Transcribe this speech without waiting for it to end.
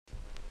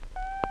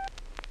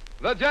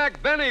The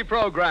Jack Benny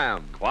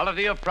Program.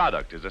 Quality of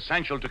product is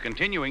essential to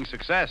continuing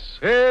success.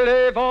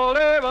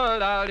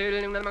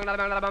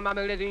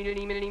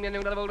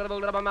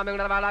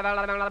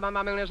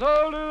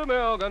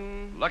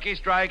 Lucky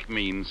Strike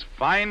means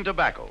fine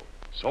tobacco.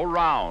 So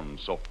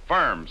round, so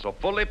firm, so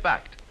fully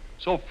packed,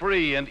 so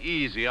free and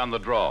easy on the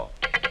draw.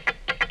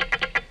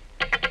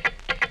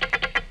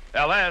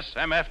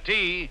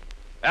 LSMFT,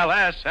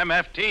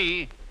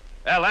 LSMFT,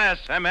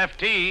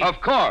 LSMFT.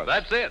 Of course.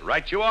 That's it.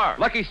 Right you are.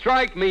 Lucky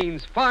Strike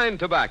means fine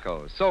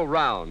tobacco. So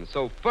round,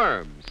 so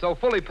firm, so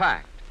fully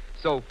packed,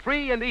 so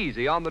free and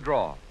easy on the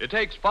draw. It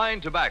takes fine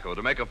tobacco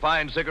to make a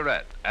fine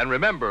cigarette. And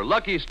remember,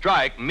 Lucky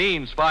Strike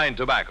means fine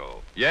tobacco.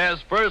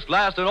 Yes, first,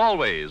 last, and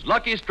always,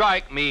 Lucky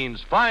Strike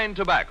means fine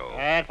tobacco.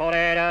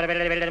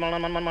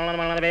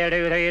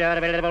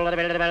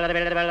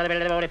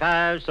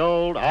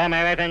 Sold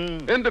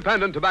American.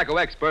 Independent tobacco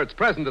experts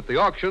present at the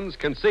auctions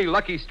can see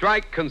Lucky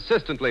Strike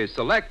consistently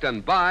select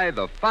and buy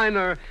the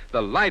finer,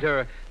 the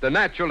lighter, the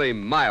naturally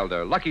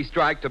milder Lucky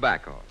Strike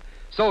tobacco.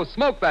 So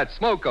smoke that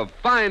smoke of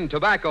fine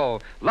tobacco,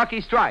 Lucky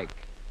Strike.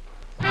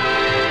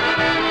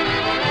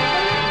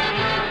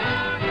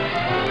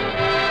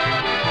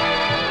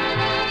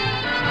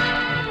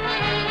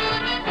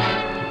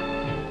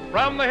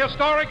 From the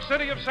historic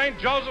city of St.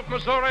 Joseph,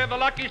 Missouri, the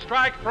Lucky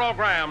Strike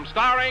program,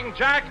 starring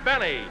Jack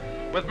Benny,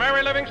 with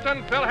Mary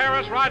Livingston, Phil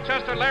Harris,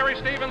 Rochester, Larry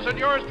Stevens, and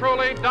yours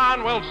truly,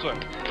 Don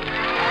Wilson.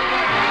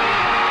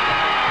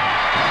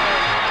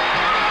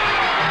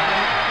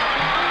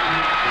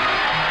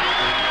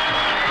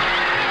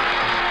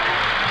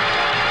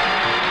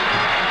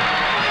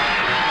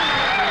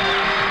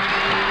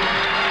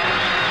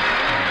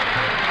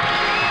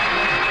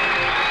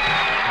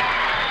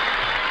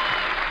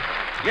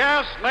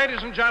 Yes,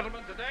 ladies and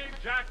gentlemen, today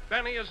Jack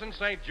Benny is in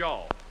St.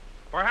 Joe.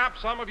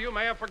 Perhaps some of you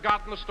may have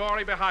forgotten the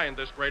story behind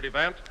this great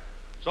event,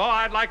 so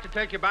I'd like to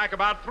take you back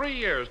about 3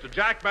 years to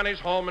Jack Benny's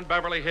home in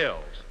Beverly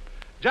Hills.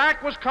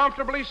 Jack was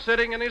comfortably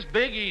sitting in his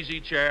big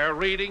easy chair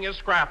reading his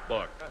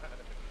scrapbook,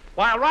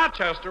 while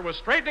Rochester was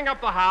straightening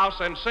up the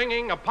house and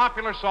singing a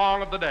popular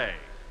song of the day.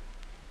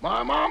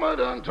 My mama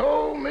done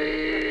told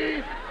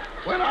me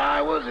when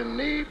I was in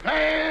knee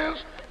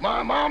pants,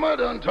 my mama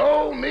done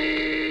told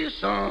me,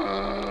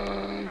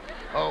 son,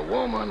 a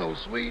woman will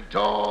sweet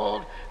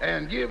talk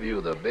and give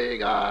you the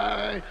big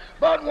eye,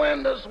 but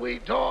when the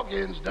sweet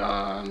talking's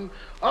done,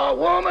 a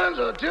woman's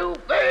a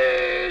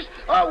two-faced,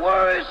 a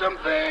worrisome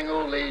thing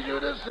who leads you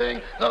to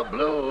sing the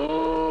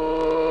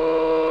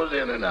blues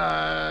in the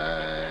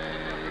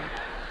night.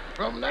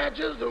 From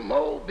Natchez to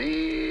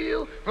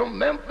Mobile, from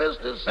Memphis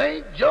to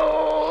St.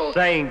 Joe.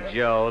 St.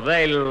 Joe,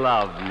 they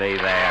love me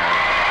there.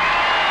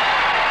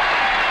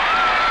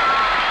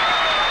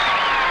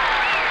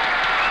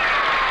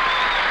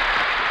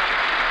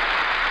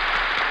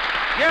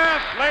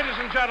 Yes, ladies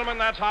and gentlemen,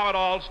 that's how it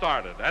all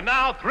started. And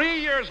now, 3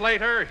 years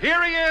later,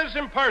 here he is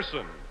in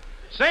person.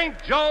 St.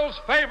 Joe's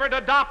favorite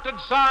adopted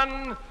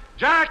son,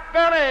 Jack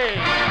Benny.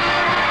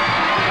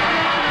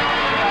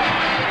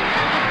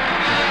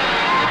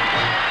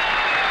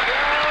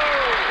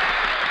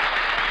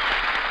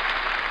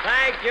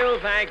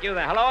 Thank you.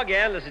 Hello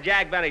again. This is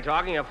Jack Benny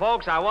talking. And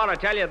folks, I want to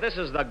tell you this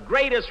is the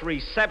greatest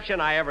reception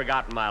I ever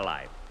got in my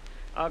life.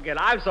 Okay,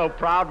 I'm so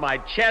proud my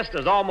chest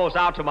is almost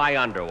out to my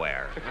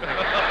underwear.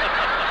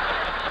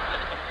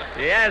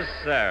 Yes,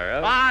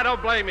 sir. I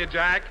don't blame you,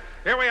 Jack.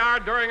 Here we are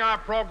during our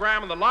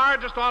program in the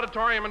largest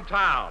auditorium in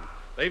town.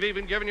 They've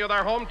even given you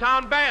their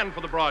hometown band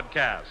for the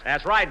broadcast.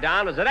 That's right,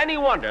 Don. Is it any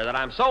wonder that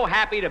I'm so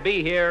happy to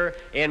be here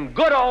in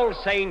good old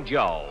St.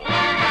 Joe?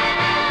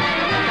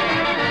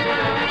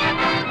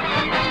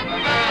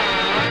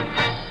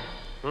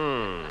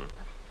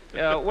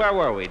 Where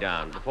were we,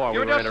 Don, before we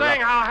were interrupted? You were just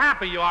saying how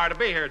happy you are to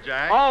be here,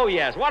 Jack. Oh,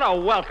 yes. What a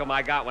welcome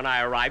I got when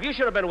I arrived. You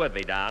should have been with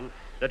me, Don.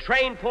 The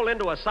train pulled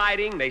into a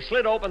siding, they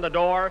slid open the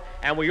door,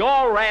 and we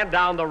all ran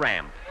down the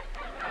ramp.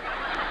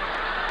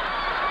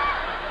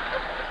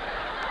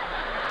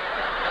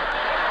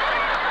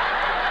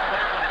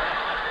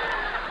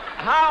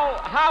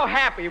 How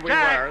happy we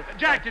were.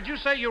 Jack, did you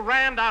say you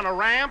ran down a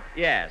ramp?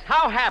 Yes.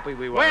 How happy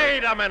we were.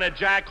 Wait a minute,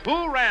 Jack.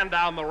 Who ran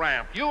down the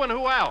ramp? You and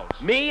who else?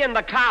 Me and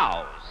the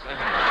cows.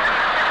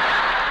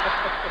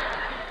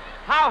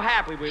 How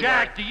happy we were.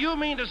 Jack, do you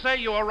mean to say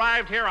you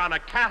arrived here on a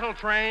cattle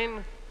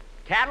train?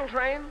 Cattle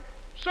train?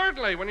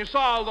 Certainly. When you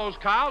saw all those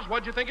cows,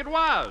 what'd you think it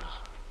was?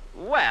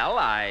 Well,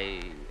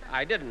 I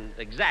didn't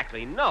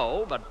exactly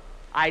know, but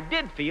I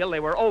did feel they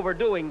were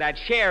overdoing that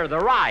share the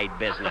ride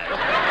business.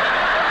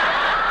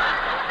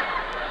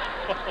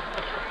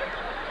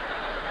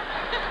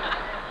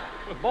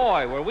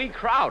 Boy, were we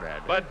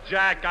crowded. But,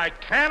 Jack, I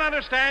can't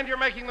understand you're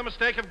making the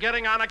mistake of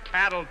getting on a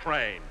cattle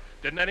train.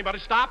 Didn't anybody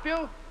stop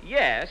you?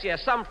 Yes,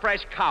 some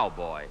fresh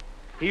cowboy.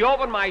 He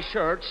opened my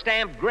shirt,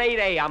 stamped grade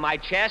A on my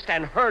chest,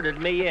 and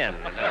herded me in.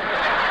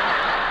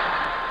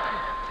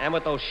 And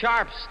with those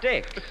sharp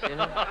sticks, you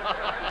know.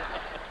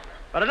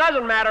 But it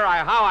doesn't matter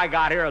how I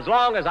got here as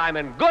long as I'm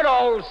in good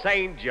old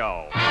St.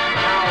 Joe.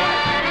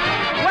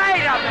 Now,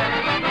 wait a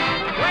minute.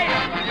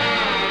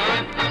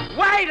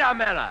 Wait a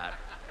minute.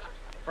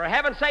 For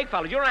heaven's sake,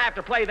 fellas, you don't have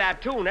to play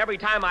that tune every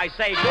time I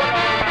say good old...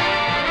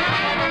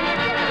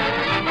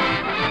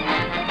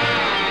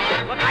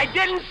 Look, I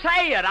didn't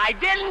say it. I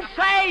didn't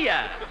say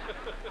it.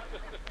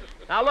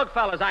 Now, look,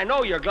 fellas, I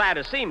know you're glad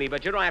to see me,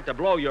 but you don't have to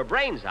blow your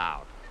brains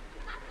out.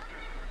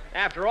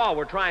 After all,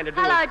 we're trying to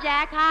do... Hello,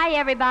 Jack. Hi,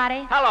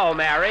 everybody. Hello,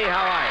 Mary.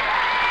 How are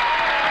you?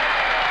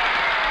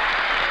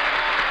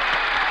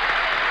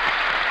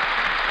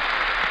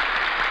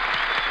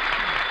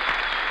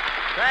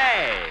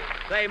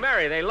 Say,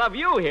 Mary, they love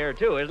you here,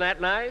 too. Isn't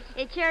that nice?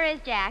 It sure is,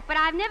 Jack. But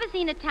I've never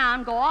seen a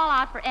town go all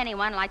out for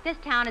anyone like this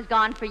town has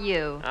gone for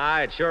you.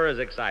 Ah, it sure is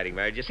exciting,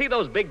 Mary. Do you see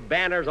those big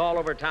banners all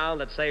over town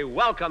that say,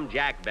 Welcome,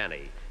 Jack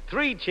Benny?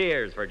 3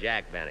 cheers for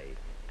Jack Benny.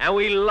 And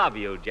we love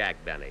you, Jack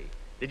Benny.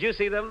 Did you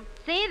see them?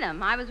 See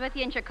them? I was with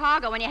you in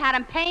Chicago when you had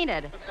them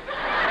painted.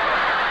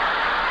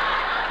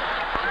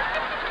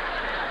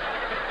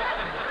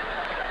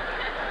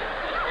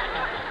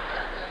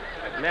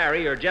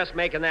 Mary, you're just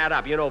making that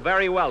up. You know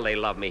very well they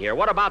love me here.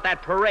 What about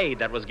that parade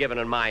that was given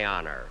in my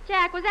honor?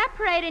 Jack, was that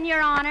parade in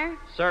your honor?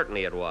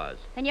 Certainly it was.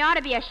 Then you ought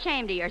to be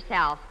ashamed of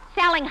yourself.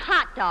 Selling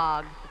hot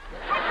dogs.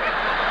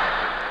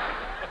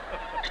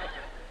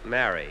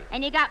 Mary.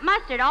 And you got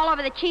mustard all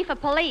over the chief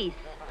of police.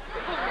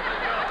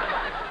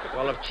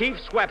 Well, if Chief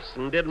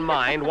Swepson didn't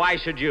mind, why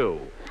should you?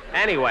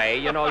 Anyway,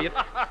 you know, you...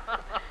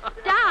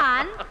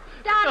 Don,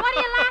 what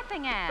are you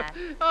laughing at?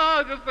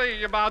 Oh, just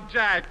thinking about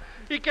Jack.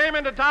 He came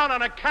into town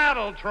on a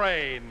cattle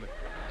train.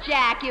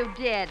 Jack, you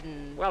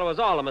didn't. Well, it was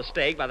all a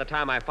mistake by the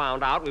time I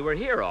found out we were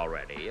here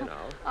already, you know.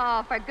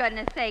 Oh, for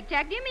goodness sake,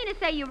 Jack, do you mean to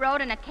say you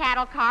rode in a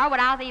cattle car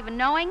without even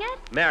knowing it?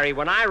 Mary,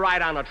 when I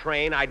ride on a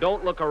train, I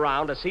don't look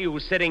around to see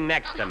who's sitting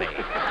next to me.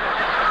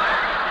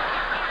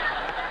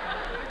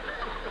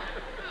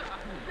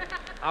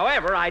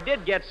 However, I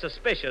did get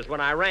suspicious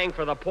when I rang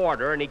for the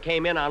porter and he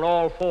came in on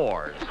all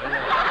 4s.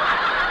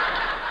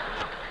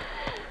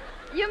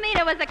 You mean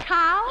it was a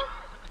cow?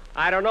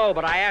 I don't know,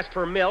 but I asked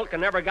for milk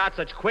and never got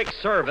such quick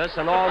service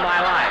in all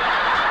my life.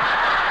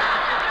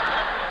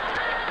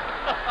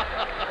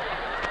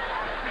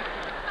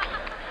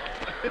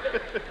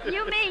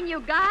 You mean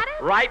you got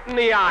it? Right in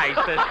the eye,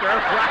 sister.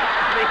 Right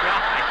in the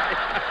eye.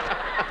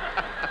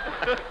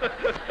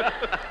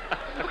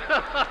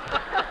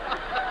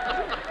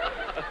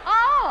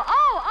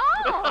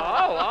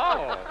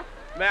 Oh.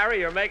 Mary,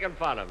 you're making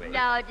fun of me.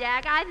 No,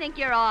 Jack, I think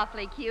you're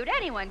awfully cute.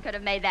 Anyone could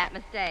have made that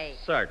mistake.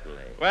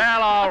 Certainly.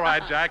 Well, all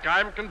right, Jack.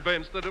 I'm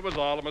convinced that it was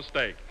all a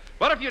mistake.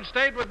 But if you'd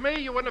stayed with me,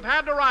 you wouldn't have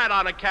had to ride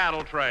on a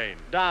cattle train.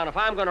 Don, if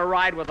I'm going to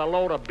ride with a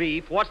load of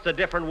beef, what's the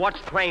difference what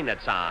train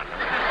it's on?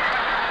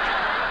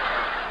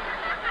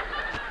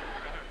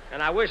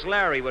 And I wish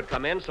Larry would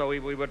come in so we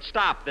would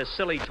stop this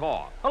silly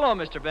talk. Hello,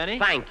 Mr. Benny.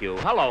 Thank you.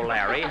 Hello,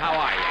 Larry. How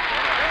are you?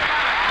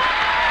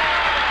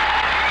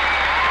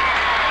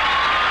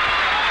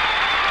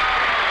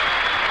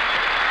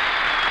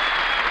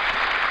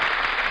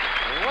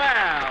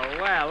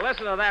 Well,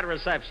 listen to that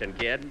reception,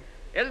 kid.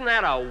 Isn't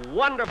that a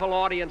wonderful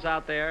audience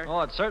out there?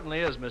 Oh, it certainly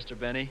is, Mr.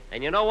 Benny.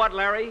 And you know what,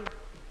 Larry?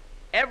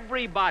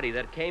 Everybody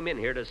that came in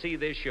here to see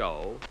this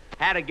show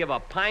had to give a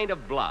pint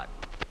of blood.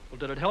 Well,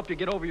 did it help you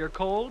get over your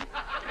cold?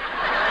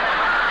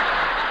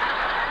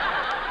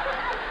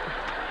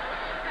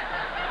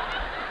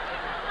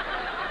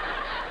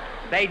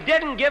 They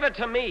didn't give it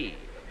to me.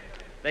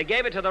 They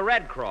gave it to the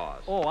Red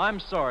Cross. Oh, I'm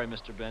sorry,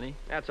 Mr. Benny.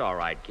 That's all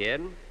right,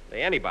 kid.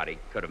 Anybody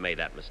could have made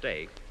that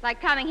mistake. Like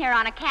coming here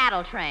on a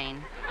cattle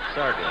train.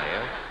 Certainly,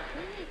 huh?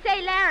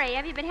 Say, Larry,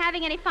 have you been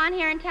having any fun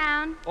here in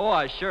town? Oh,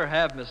 I sure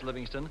have, Miss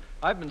Livingston.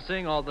 I've been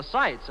seeing all the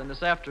sights, and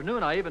this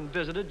afternoon I even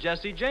visited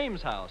Jesse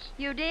James' house.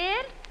 You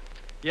did?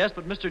 Yes,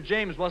 but Mr.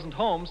 James wasn't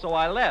home, so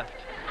I left.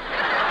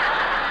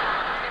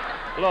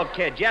 Look,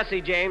 kid, Jesse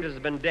James has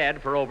been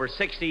dead for over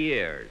 60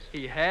 years.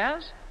 He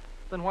has?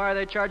 Then why are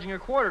they charging a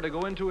quarter to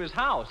go into his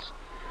house?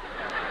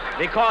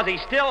 Because he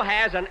still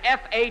has an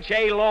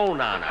FHA loan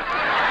on it.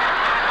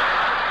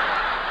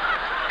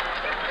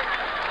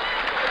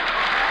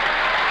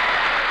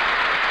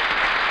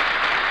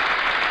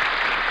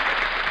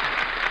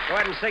 Go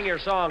ahead and sing your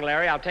song,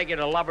 Larry. I'll take you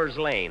to Lover's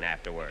Lane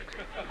afterwards.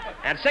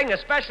 And sing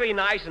especially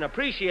nice in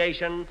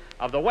appreciation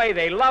of the way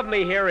they love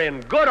me here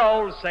in good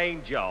old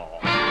St. Joe.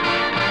 Wait a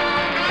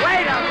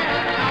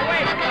minute. Now,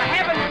 wait. For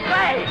heaven's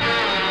sake.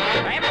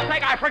 For heaven's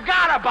sake, I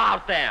forgot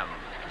about them.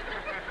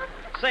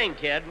 Sing,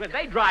 kid.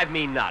 They drive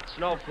me nuts.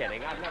 No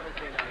kidding. I've never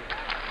seen anything.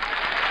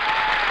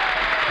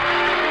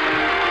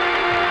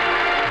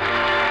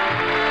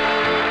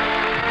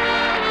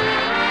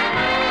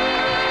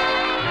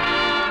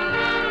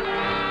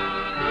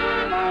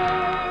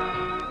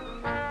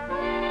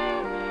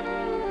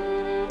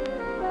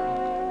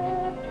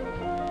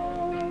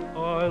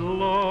 I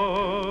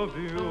love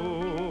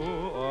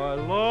you, I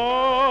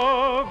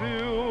love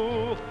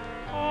you,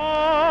 I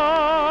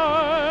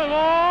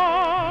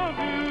love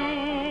you,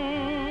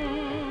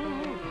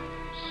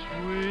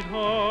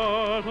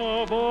 sweetheart.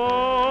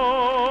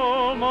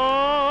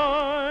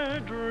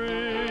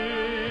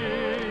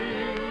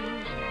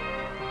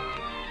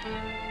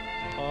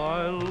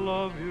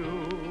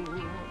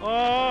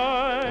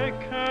 I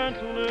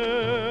can't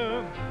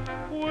live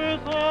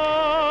without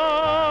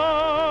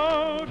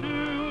you.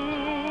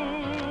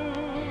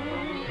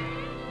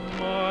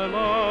 My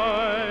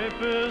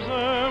life is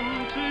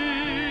empty,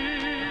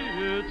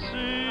 it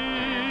seems.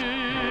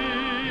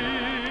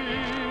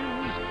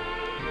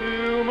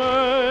 You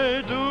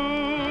may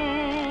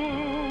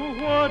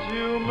do what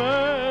you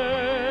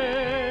may,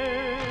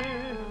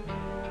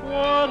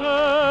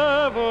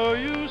 whatever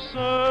you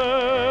say.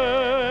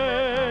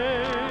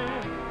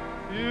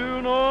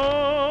 You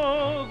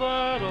know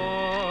that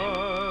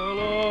I'll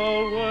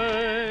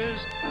always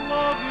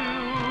love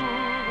you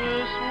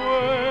this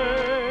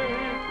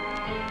way.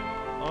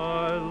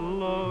 I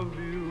love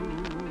you,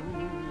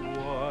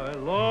 I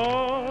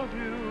love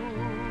you,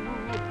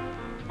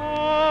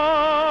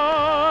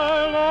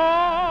 I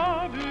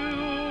love you.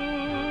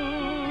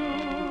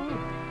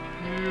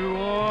 You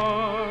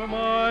are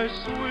my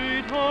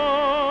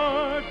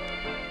sweetheart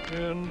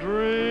in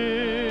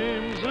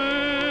dreams,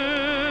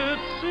 it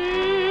seems.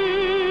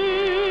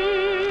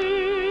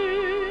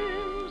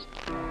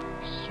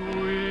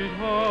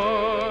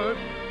 Sweetheart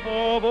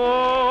of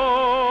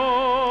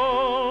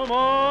all my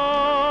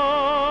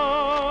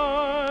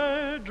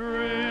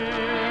dreams.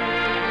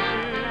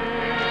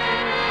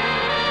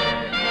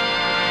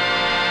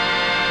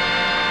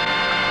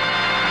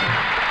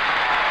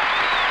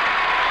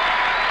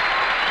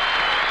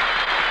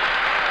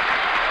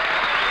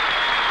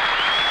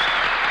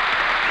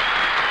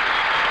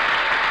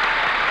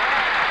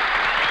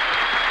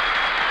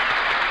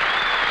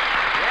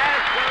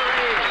 Yes,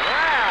 sirree.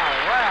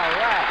 Well.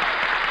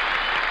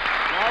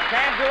 No,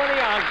 can't do any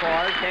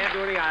encores. Can't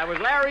do any. It was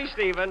Larry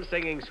Stevens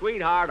singing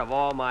 "Sweetheart of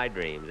All My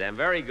Dreams," and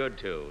very good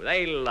too.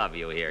 They love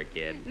you here,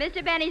 kid.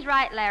 Mr. Benny's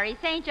right, Larry.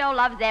 St. Joe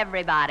loves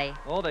everybody.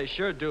 Oh, they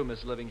sure do,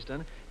 Miss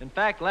Livingston. In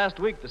fact, last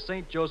week the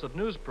St. Joseph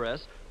News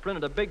Press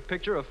printed a big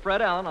picture of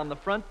Fred Allen on the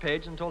front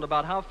page and told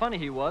about how funny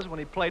he was when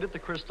he played at the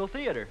Crystal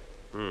Theater.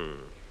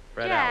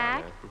 Fred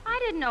Jack, Allen. I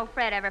didn't know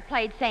Fred ever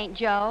played St.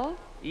 Joe.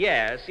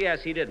 Yes,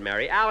 he did,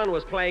 Mary. Allen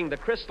was playing the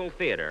Crystal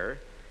Theater,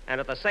 and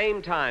at the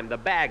same time, the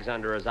bags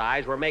under his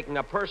eyes were making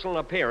a personal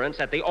appearance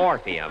at the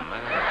Orpheum.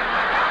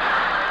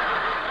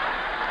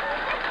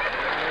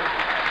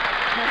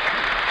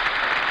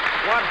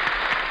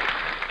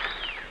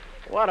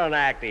 What an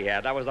act he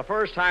had. That was the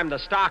first time the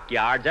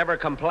stockyards ever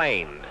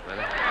complained.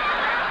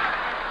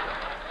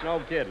 No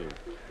kidding.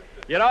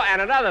 You know,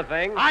 and another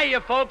thing.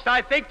 Hiya, folks.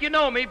 I think you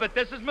know me, but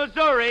this is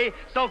Missouri,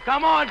 so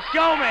come on,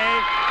 show me.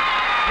 Yeah.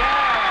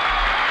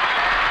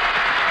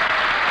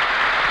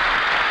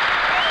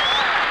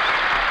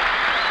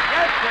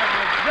 Yes, sir,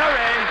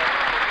 Missouri.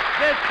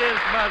 This is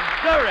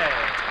Missouri.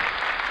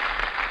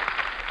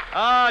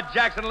 Oh,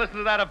 Jackson, listen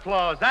to that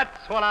applause.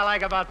 That's what I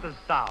like about the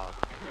South.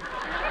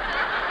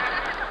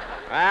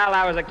 Well,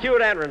 that was a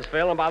cute entrance,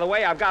 Phil, and by the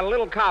way, I've got a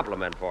little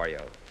compliment for you.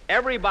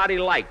 Everybody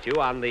liked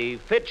you on the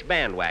Fitch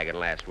bandwagon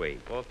last week.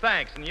 Well,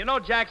 thanks. And you know,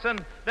 Jackson,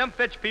 them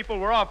Fitch people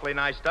were awfully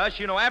nice to us.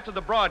 You know, after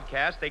the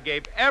broadcast, they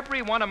gave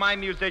every one of my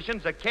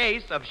musicians a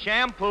case of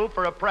shampoo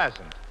for a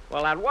present.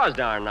 Well, that was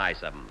darn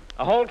nice of them.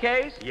 A whole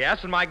case?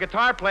 Yes, and my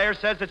guitar player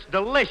says it's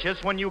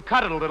delicious when you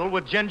cut it a little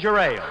with ginger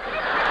ale.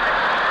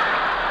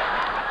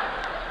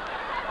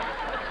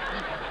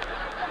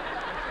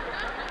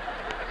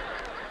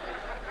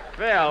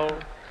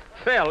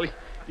 Phil,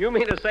 you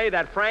mean to say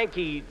that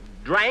Frankie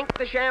drank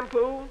the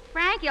shampoo?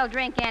 Frankie'll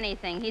drink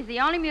anything. He's the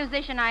only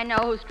musician I know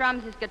who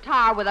strums his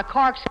guitar with a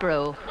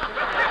corkscrew.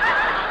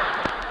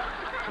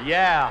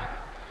 Yeah.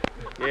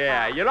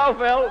 Yeah, you know,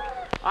 Phil,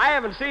 I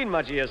haven't seen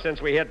much of you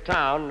since we hit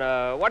town.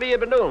 What have you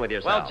been doing with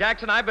yourself? Well,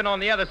 Jackson, I've been on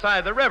the other side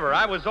of the river.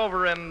 I was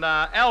over in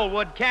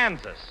Elwood,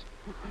 Kansas.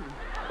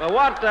 Well,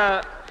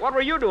 what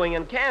were you doing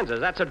in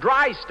Kansas? That's a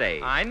dry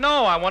state. I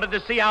know. I wanted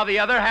to see how the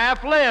other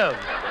half lives.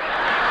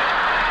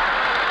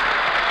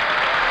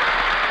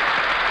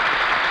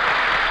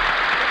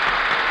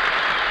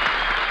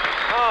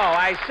 Oh,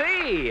 I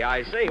see.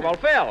 Well,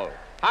 Phil,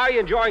 how are you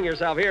enjoying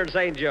yourself here in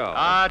St. Joe?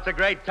 It's a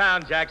great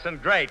town, Jackson.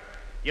 Great.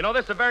 You know,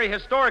 this is a very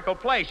historical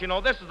place. You know,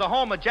 this is the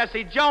home of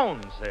Jesse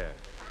Jones here.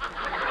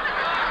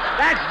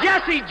 That's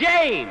Jesse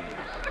James.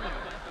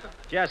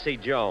 Jesse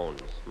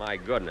Jones. My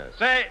goodness.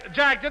 Say,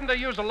 Jack, didn't they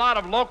use a lot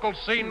of local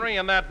scenery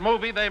in that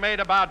movie they made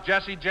about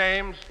Jesse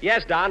James?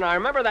 Yes, Don, I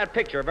remember that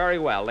picture very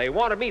well. They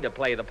wanted me to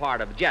play the part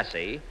of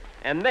Jesse,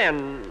 and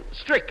then,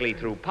 strictly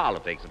through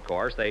politics, of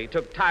course, they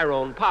took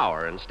Tyrone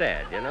Power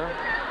instead, you know?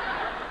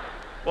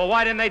 Well,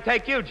 why didn't they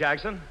take you,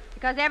 Jackson?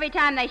 Because every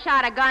time they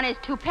shot a gun, his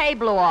toupee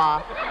blew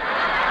off.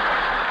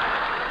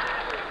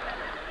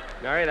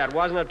 Mary, that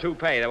wasn't a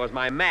toupee. That was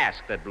my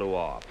mask that blew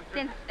off.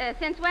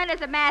 Since when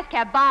does a mask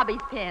have Bobby's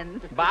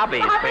pins?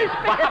 Bobby's pins.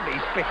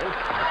 Bobby's pins.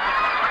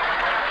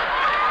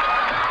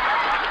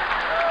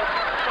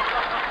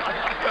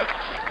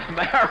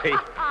 Mary,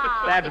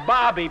 that's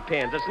Bobby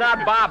pins. It's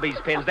not Bobby's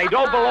pins. They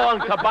don't belong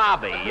to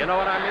Bobby. You know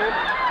what I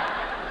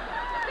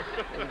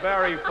mean?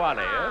 Very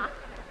funny, huh?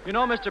 You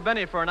know, Mr.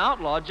 Benny, for an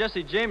outlaw,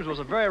 Jesse James was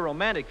a very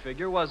romantic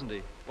figure, wasn't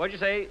he? What'd you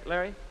say,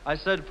 Larry? I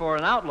said for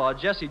an outlaw,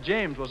 Jesse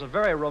James was a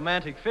very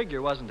romantic figure,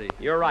 wasn't he?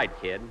 You're right,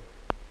 kid.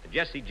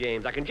 Jesse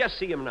James, I can just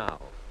see him now,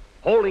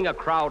 holding a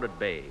crowd at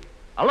bay,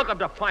 a look of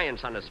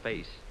defiance on his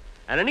face,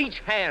 and in each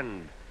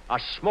hand, a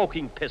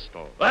smoking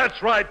pistol.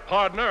 That's right,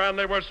 partner, and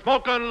they were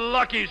smoking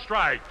Lucky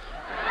Strikes.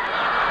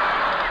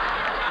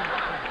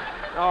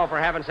 Oh,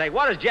 for heaven's sake,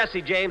 what has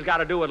Jesse James got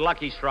to do with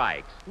Lucky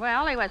Strikes?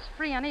 Well, he was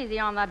free and easy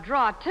on the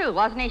draw, too,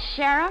 wasn't he,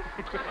 Sheriff?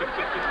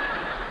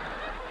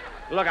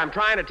 Look, I'm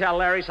trying to tell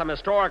Larry some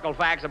historical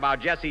facts about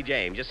Jesse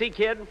James. You see,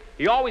 kid,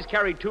 he always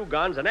carried 2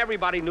 guns, and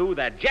everybody knew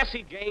that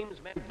Jesse James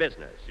meant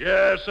business.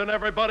 Yes, and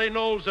everybody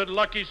knows that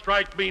Lucky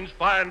Strike means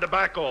fine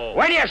tobacco.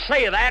 When you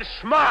say that,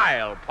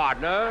 smile,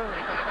 partner.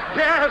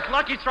 Yes,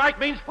 Lucky Strike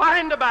means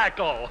fine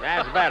tobacco.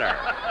 That's better.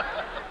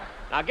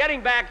 Now,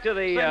 getting back to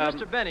the... Say,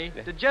 Mr. Benny,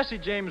 did Jesse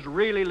James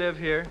really live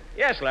here?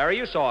 Yes, Larry,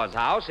 you saw his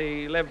house.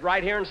 He lived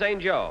right here in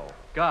St. Joe.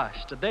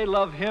 Gosh, did they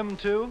love him,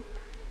 too?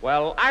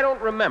 Well, I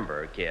don't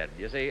remember, kid,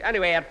 you see.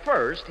 Anyway, at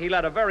first, he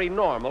led a very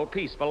normal,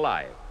 peaceful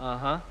life.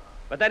 Uh-huh.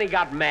 But then he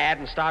got mad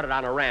and started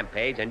on a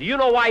rampage. And do you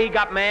know why he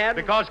got mad?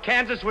 Because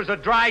Kansas was a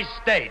dry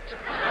state.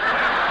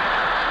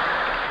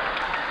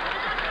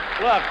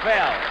 Look,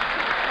 Phil.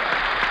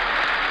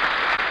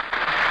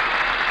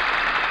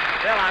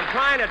 Phil, I'm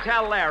trying to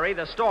tell Larry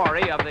the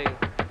story of the...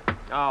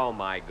 Oh,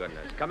 my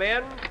goodness. Come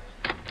in.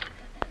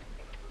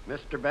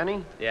 Mr.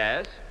 Benny,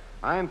 Yes?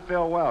 I'm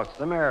Phil Welch,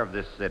 the mayor of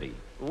this city.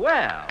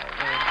 Well...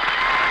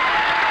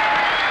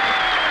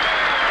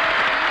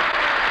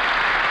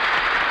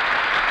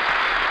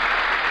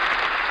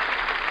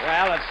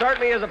 Well, it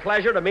certainly is a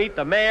pleasure to meet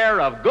the mayor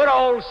of good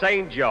old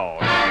St. Joe.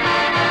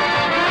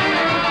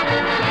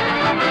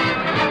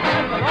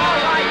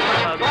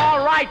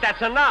 All right,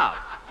 that's enough.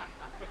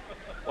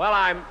 Well,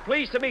 I'm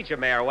pleased to meet you,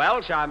 Mayor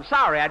Welch. I'm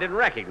sorry I didn't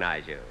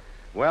recognize you.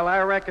 Well,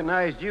 I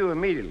recognized you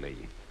immediately.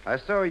 I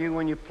saw you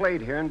when you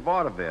played here in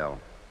vaudeville,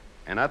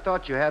 and I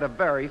thought you had a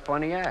very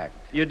funny act.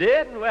 You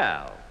did?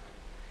 Well.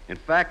 In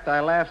fact, I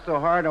laughed so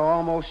hard I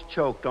almost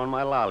choked on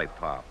my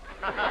lollipop.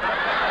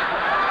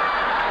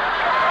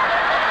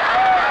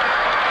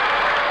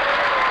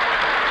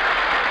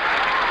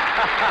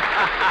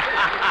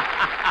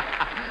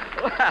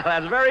 Well,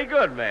 that's very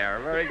good, Mayor.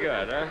 Very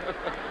good, huh?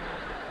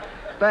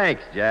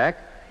 Thanks, Jack.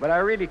 But I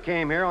really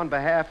came here on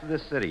behalf of the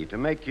city to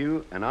make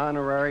you an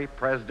honorary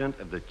president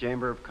of the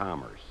Chamber of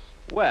Commerce.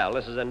 Well,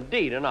 this is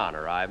indeed an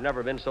honor. I've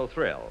never been so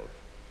thrilled.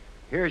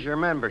 Here's your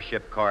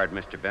membership card,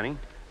 Mr. Benny.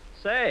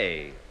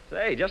 Say,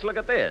 just look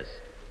at this.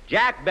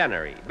 Jack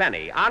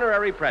Benny,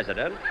 honorary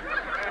president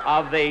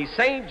of the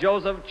St.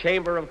 Joseph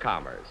Chamber of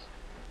Commerce.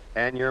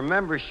 And your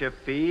membership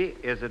fee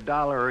is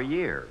 $1 a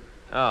year.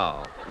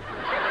 Oh.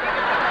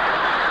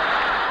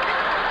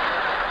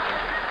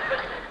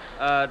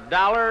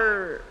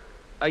 $1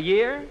 a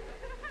year?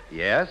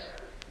 Yes?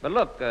 But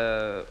look,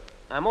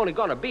 I'm only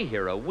going to be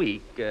here a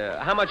week.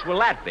 How much will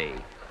that be?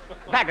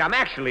 In fact, I'm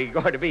actually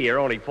going to be here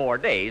only 4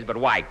 days, but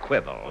why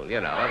quibble, you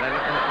know?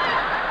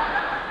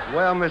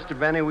 Well, Mr.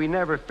 Benny, we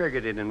never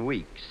figured it in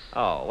weeks.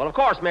 Oh, well, of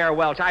course, Mayor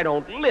Welch, I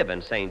don't live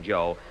in St.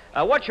 Joe.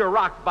 What's your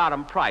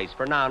rock-bottom price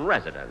for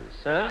non-residents,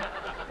 huh?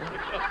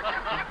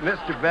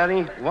 Mr.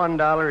 Benny,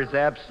 $1 is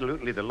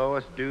absolutely the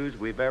lowest dues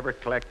we've ever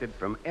collected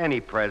from any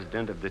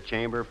president of the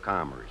Chamber of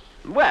Commerce.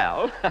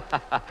 Well,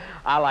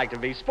 I like to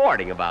be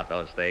sporting about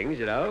those things,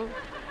 you know.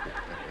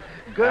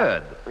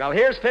 Good. Well,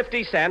 here's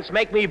 50 cents.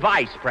 Make me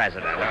vice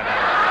president. It's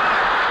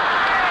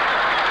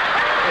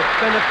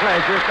been a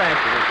pleasure. Thank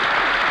you.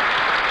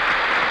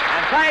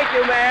 And thank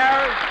you,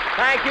 Mayor.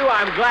 Thank you.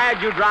 I'm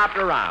glad you dropped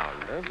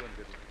around. Huh?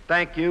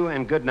 Thank you,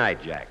 and good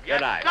night, Jack.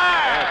 Good night.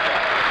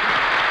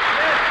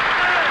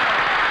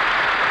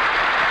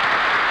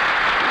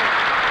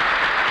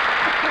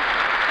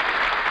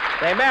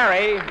 Say,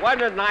 Mary,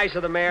 wasn't it nice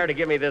of the mayor to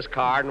give me this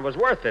card and it was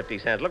worth 50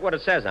 cents? Look what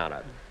it says on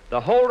it. The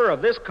holder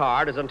of this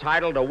card is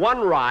entitled to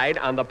 1 ride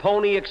on the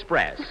Pony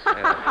Express. What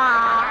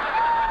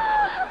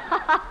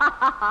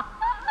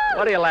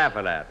are you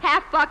laughing at?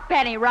 Half-buck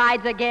penny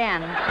rides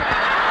again.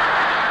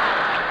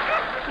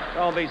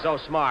 Don't be so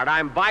smart.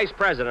 I'm vice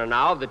president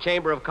now of the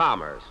Chamber of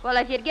Commerce. Well,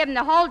 if you'd given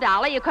the whole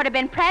dollar, you could have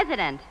been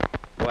president.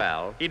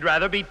 Well, He'd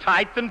rather be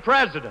tight than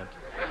president.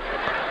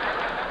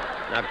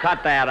 now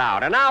cut that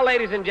out. And now,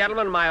 ladies and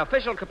gentlemen, in my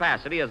official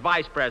capacity as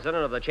vice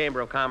president of the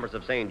Chamber of Commerce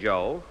of St.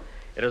 Joe,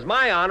 it is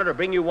my honor to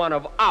bring you one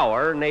of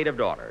our native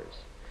daughters,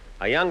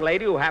 a young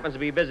lady who happens to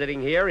be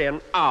visiting here in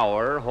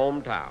our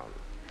hometown.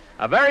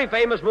 A very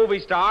famous movie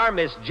star,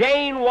 Miss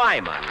Jane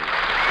Wyman.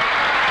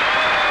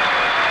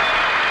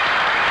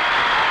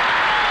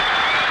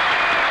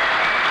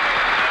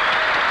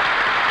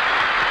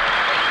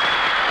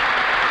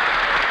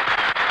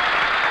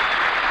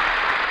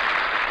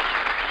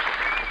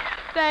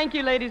 Thank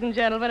you, ladies and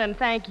gentlemen, and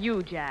thank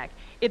you, Jack.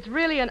 It's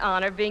really an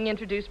honor being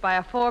introduced by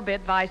a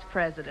 4-bit vice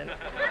president.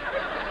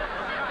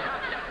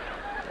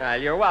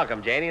 You're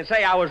welcome, Janie. And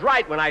say, I was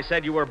right when I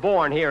said you were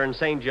born here in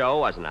St. Joe,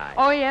 wasn't I?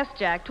 Oh, yes,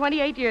 Jack,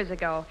 28 years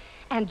ago.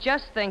 And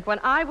just think, when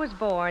I was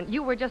born,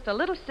 you were just a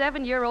little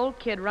 7-year-old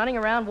kid running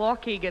around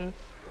Waukegan.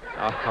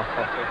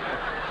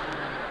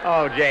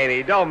 Oh,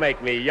 Janie, don't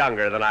make me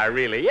younger than I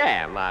really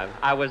am.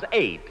 I was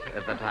 8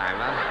 at the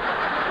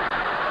time.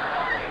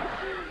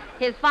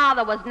 His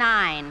father was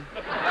 9.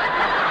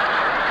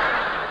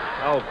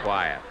 Oh,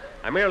 quiet.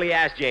 I merely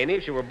asked Janie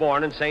if she were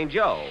born in St.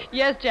 Joe.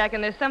 Yes, Jack,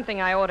 and there's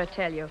something I ought to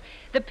tell you.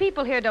 The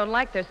people here don't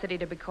like their city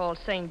to be called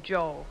St.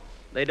 Joe.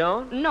 They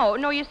don't? No,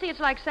 you see,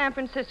 it's like San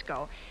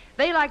Francisco.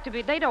 They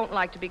don't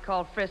like to be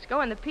called Frisco,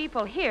 and the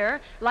people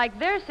here like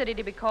their city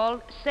to be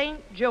called St.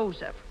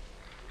 Joseph.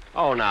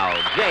 Oh, now,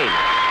 Janie.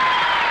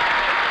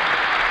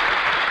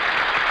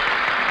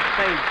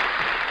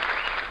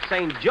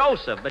 St.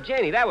 Joseph, but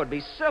Janie, that would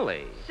be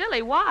silly.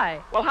 Silly?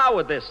 Why? Well, how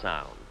would this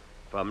sound?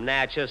 From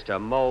Natchez to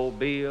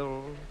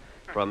Mobile,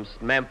 from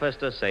Memphis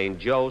to St.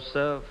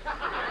 Joseph,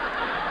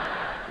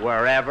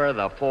 wherever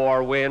the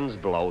four winds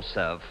blow,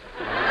 Seth.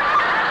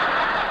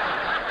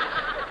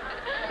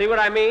 See what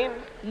I mean?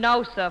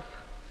 No, Sif.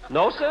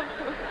 No, Sif?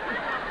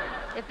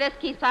 If this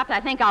keeps up,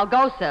 I think I'll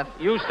go, Sif.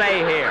 You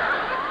stay here.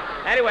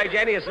 Anyway,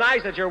 Jenny, it's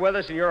nice that you're with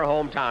us in your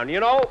hometown. You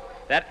know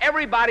that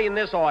everybody in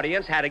this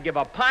audience had to give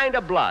a pint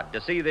of blood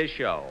to see this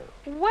show.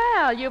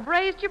 Well, you've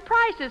raised your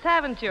prices,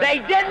 haven't you? They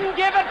didn't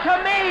give it to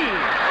me!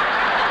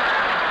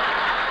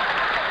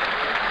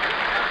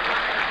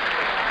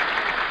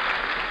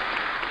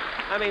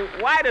 I mean,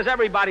 why does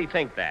everybody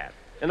think that?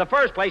 In the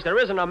first place, there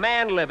isn't a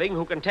man living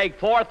who can take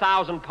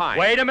 4,000 pints.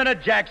 Wait a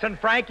minute, Jackson.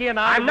 Frankie and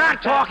I... I'm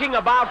not talking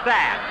about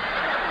that.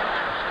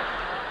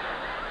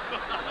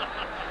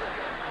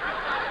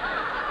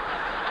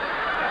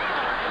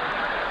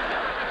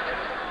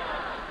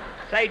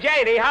 Say,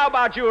 Janie, how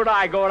about you and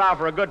I going out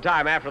for a good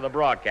time after the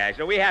broadcast?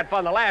 We had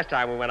fun the last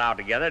time we went out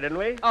together, didn't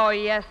we? Oh,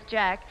 yes,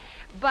 Jack.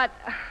 But,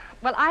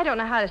 well, I don't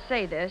know how to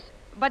say this,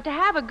 but to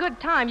have a good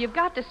time, you've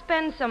got to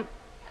spend some,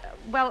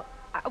 well,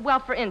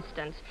 for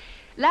instance,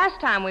 last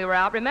time we were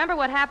out, remember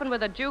what happened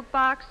with the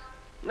jukebox?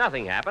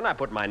 Nothing happened. I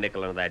put my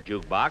nickel into that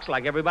jukebox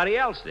like everybody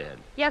else did.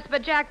 Yes,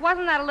 but, Jack,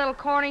 wasn't that a little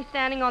corny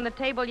standing on the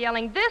table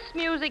yelling, "This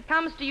music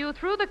comes to you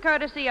through the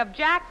courtesy of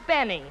Jack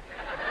Benny"?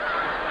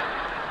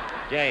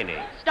 Janie.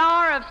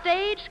 Star of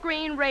stage,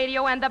 screen,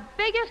 radio, and the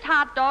biggest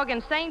hot dog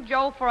in St.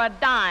 Joe for a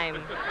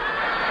dime.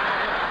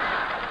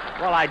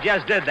 Well, I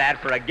just did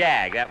that for a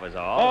gag, that was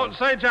all. Oh,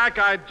 say, Jack,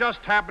 I just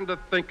happened to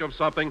think of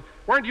something.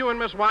 Weren't you and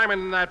Miss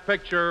Wyman in that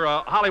picture,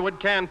 Hollywood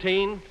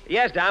Canteen?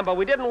 Yes, Don, but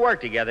we didn't work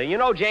together. You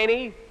know,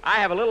 Janie, I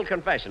have a little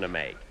confession to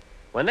make.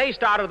 When they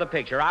started the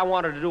picture, I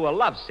wanted to do a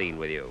love scene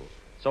with you.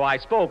 So I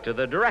spoke to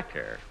the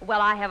director. Well,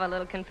 I have a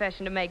little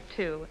confession to make,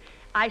 too.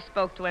 I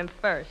spoke to him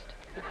first.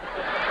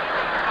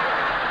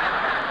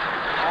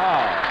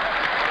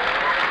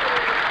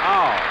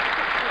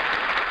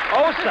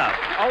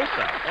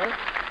 Osa.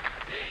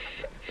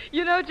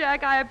 You know,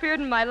 Jack, I appeared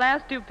in my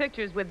last 2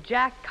 pictures with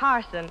Jack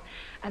Carson,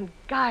 and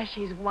gosh,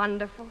 he's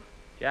wonderful.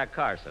 Jack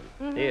Carson.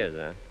 Mm-hmm. He is,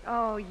 huh?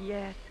 Oh,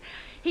 yes.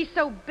 He's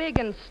so big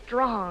and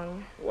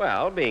strong.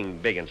 Well, being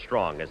big and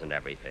strong isn't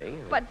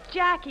everything. But,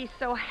 Jack, he's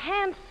so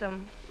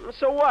handsome.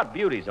 So what?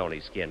 Beauty's only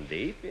skin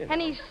deep. You know.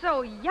 And he's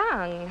so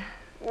young.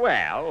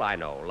 Well, I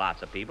know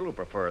lots of people who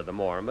prefer the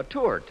more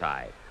mature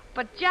type.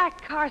 But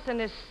Jack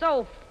Carson is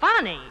so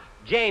funny.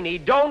 Janie,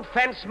 don't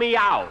fence me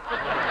out.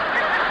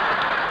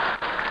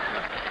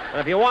 And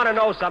if you want to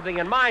know something,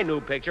 in my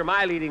new picture,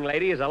 my leading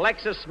lady is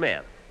Alexis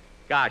Smith.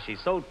 Gosh, she's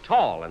so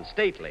tall and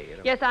stately. You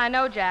know? Yes, I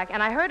know, Jack.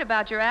 And I heard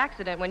about your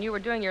accident when you were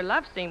doing your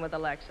love scene with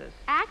Alexis.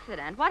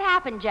 Accident? What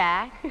happened,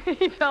 Jack?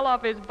 He fell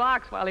off his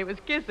box while he was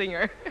kissing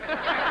her.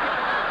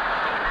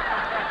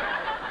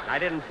 I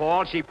didn't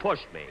fall. She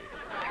pushed me.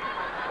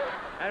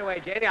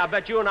 Anyway, Janie, I'll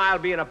bet you and I'll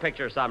be in a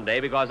picture someday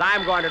because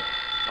I'm going to...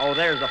 Oh,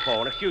 there's the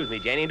phone. Excuse me,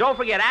 Janie. And don't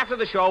forget, after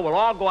the show, we'll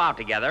all go out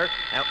together.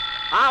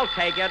 I'll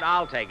take it.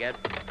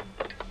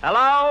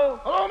 Hello?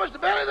 Hello, Mr.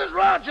 Benny. This is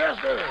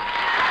Rochester.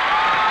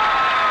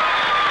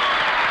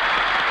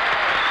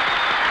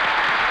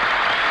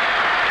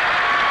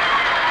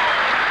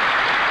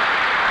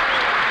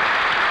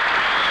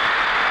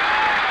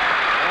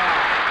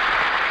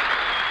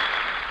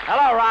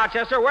 Hello,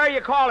 Rochester. Where are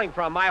you calling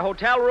from? My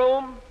hotel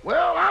room?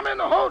 Well, I'm in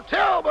the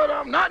hotel, but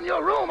I'm not in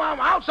your room. I'm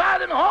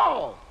outside in the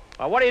hall.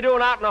 What are you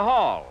doing out in the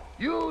hall?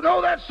 You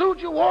know that suit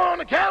you wore on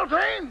the cattle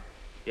train?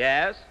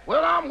 Yes?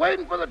 Well, I'm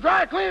waiting for the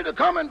dry cleaner to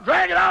come and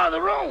drag it out of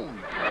the room.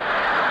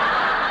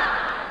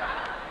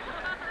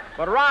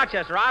 But,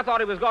 Rochester, I thought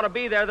he was going to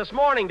be there this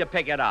morning to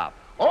pick it up.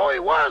 Oh, he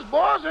was,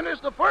 boss, and it's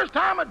the first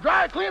time a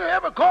dry cleaner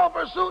ever called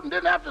for a suit and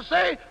didn't have to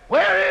say,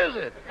 "Where is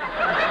it?"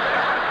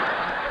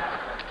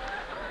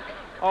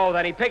 Oh,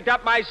 then he picked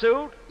up my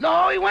suit?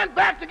 No, he went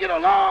back to get a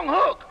long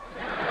hook.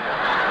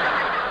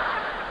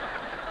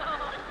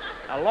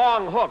 A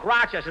long hook.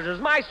 Rochester, does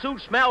my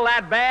suit smell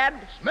that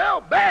bad?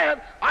 Smell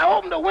bad? I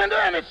opened the window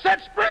and it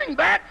set spring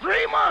back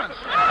 3 months.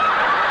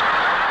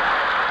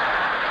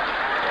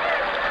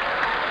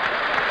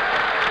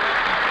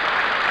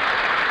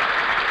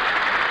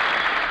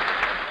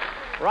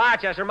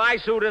 Rochester, my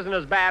suit isn't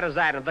as bad as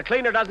that. If the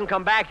cleaner doesn't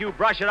come back, you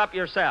brush it up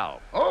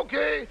yourself.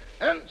 Okay.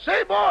 And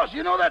say, boss,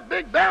 you know that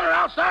big banner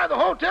outside the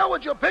hotel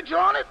with your picture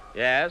on it?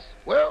 Yes?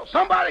 Well,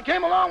 somebody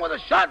came along with a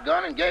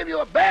shotgun and gave you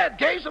a bad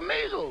case of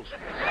measles.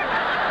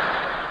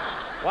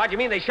 What, you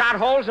mean they shot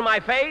holes in my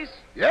face?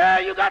 Yeah,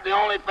 you got the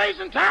only face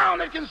in town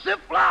that can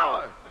sift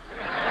flour.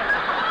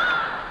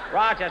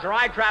 Rochester,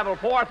 I traveled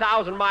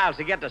 4,000 miles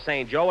to get to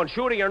St. Joe, and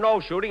shooting or no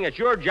shooting, it's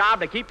your job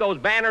to keep those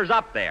banners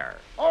up there.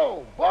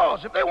 Oh,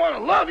 boss, if they want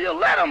to love you,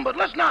 let them, but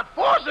let's not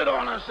force it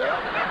on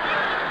ourselves.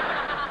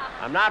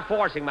 I'm not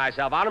forcing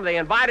myself on them. They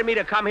invited me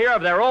to come here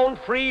of their own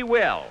free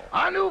will.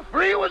 I knew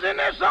free was in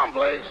there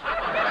someplace.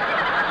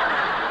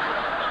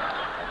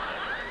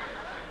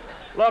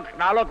 Look,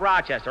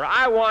 Rochester,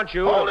 I want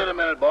you... Hold it a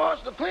minute, boss.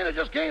 The cleaner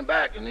just came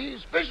back, and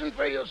he's fishing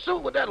for your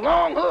suit with that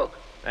long hook.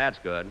 That's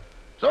good.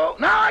 So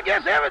now I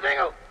guess everything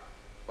will...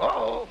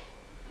 Uh-oh.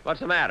 What's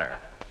the matter?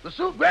 The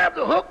suit grabbed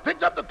the hook,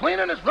 picked up the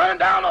cleaner, and is running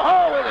down the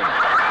hall with him.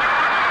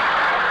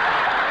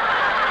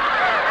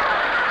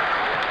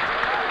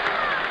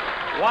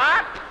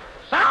 What?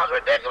 Sounds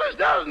ridiculous,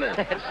 doesn't it?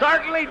 It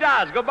certainly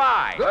does.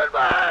 Goodbye.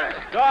 Goodbye.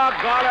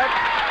 Doggone it.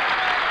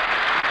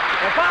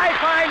 If I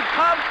find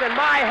pumps in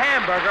my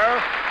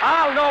hamburger,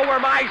 I'll know where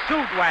my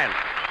suit went.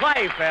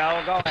 Play,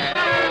 Phil. Go ahead.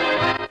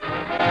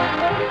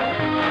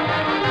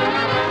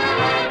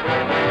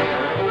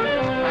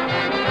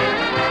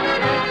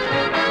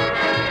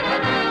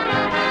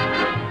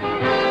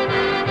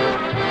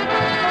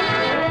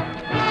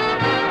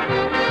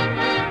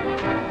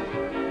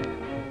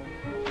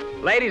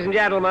 Ladies and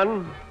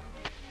gentlemen,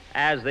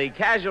 as the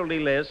casualty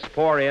lists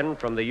pour in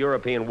from the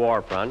European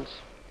war fronts,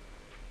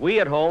 we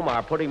at home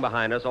are putting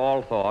behind us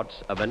all thoughts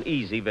of an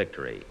easy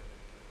victory.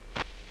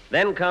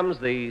 Then comes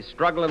the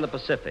struggle in the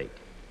Pacific,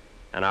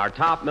 and our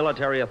top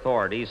military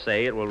authorities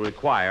say it will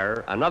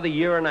require another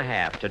year and a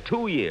half to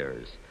 2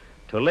 years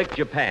to lick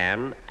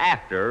Japan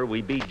after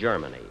we beat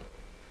Germany.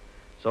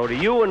 So to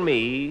you and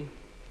me,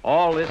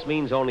 all this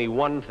means only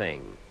one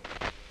thing: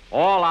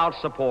 all-out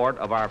support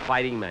of our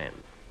fighting men.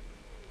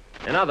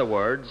 In other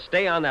words,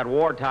 stay on that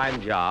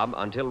wartime job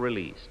until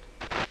released.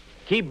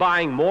 Keep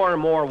buying more and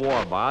more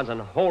war bonds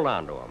and hold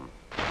on to them.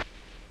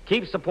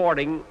 Keep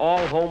supporting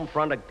all home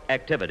front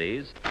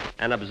activities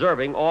and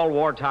observing all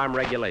wartime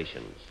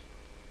regulations.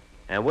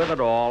 And with it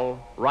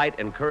all, write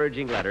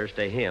encouraging letters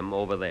to him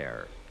over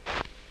there,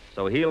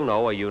 so he'll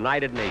know a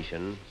united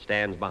nation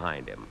stands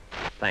behind him.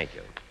 Thank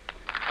you.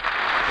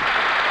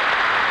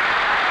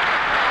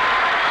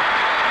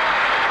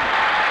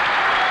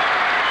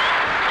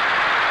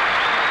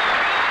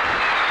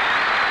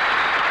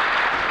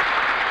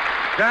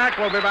 Jack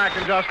will be back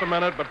in just a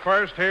minute, but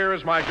first, here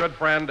is my good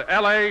friend,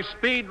 L.A.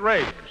 Speed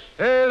Riggs.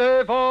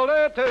 Smoke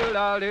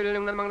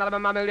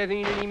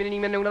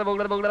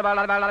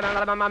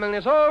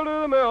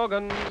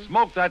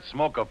that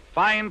smoke of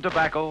fine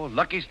tobacco,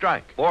 Lucky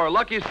Strike. For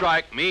Lucky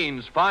Strike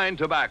means fine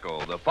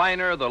tobacco. The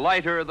finer, the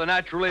lighter, the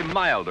naturally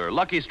milder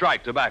Lucky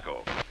Strike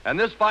tobacco. And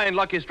this fine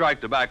Lucky Strike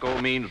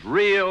tobacco means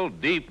real,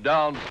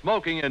 deep-down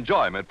smoking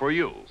enjoyment for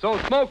you. So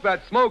smoke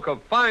that smoke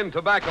of fine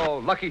tobacco,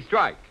 Lucky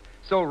Strike.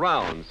 So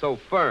round, so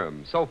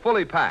firm, so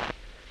fully packed,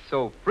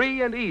 so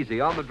free and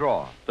easy on the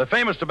draw. The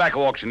famous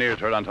tobacco auctioneers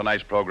heard on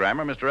tonight's program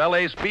are Mr.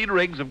 L.A. Speed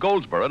Riggs of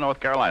Goldsboro, North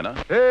Carolina.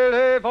 And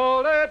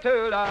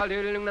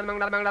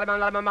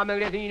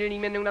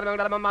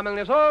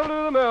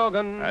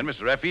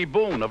Mr. F.E.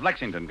 Boone of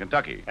Lexington,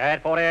 Kentucky.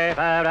 At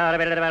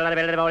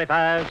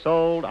 45,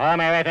 sold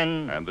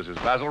American. And this is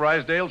Basil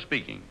Rysdale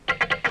speaking.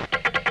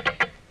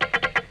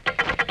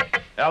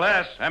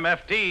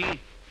 LSMFT,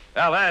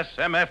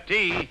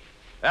 LSMFT,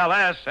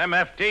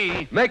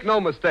 LSMFT. Make no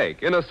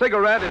mistake, in a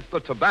cigarette, it's the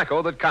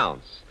tobacco that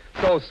counts.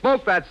 So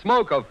smoke that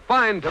smoke of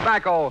fine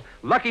tobacco,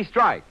 Lucky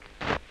Strike.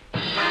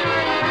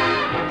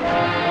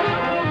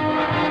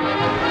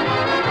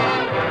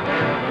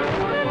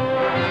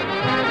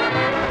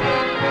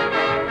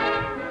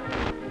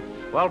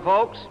 Well,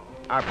 folks,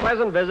 our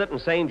pleasant visit in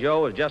St.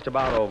 Joe is just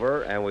about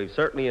over, and we've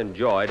certainly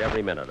enjoyed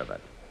every minute of it.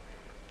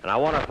 And I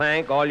want to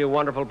thank all you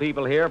wonderful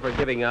people here for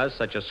giving us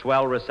such a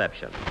swell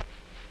reception.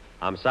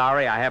 I'm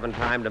sorry I haven't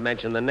time to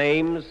mention the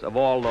names of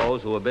all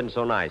those who have been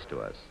so nice to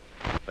us.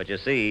 But you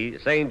see,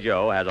 St.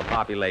 Joe has a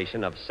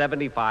population of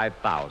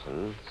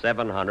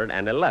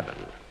 75,711.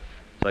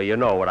 So you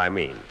know what I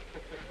mean.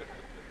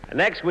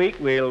 Next week,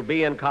 we'll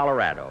be in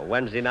Colorado.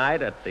 Wednesday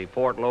night at the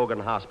Fort Logan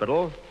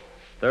Hospital.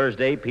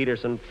 Thursday,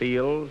 Peterson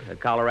Field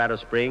at Colorado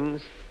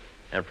Springs.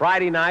 And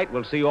Friday night,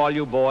 we'll see all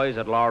you boys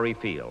at Lowry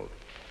Field.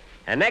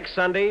 And next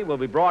Sunday, we'll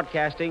be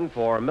broadcasting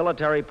for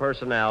military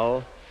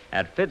personnel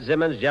at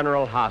Fitzsimmons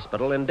General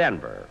Hospital in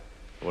Denver.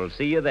 We'll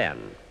see you then.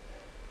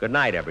 Good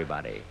night,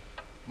 everybody.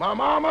 My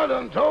mama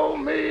done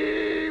told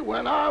me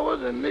when I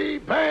was in knee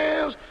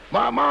pants.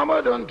 My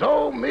mama done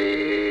told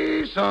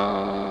me,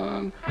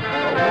 son.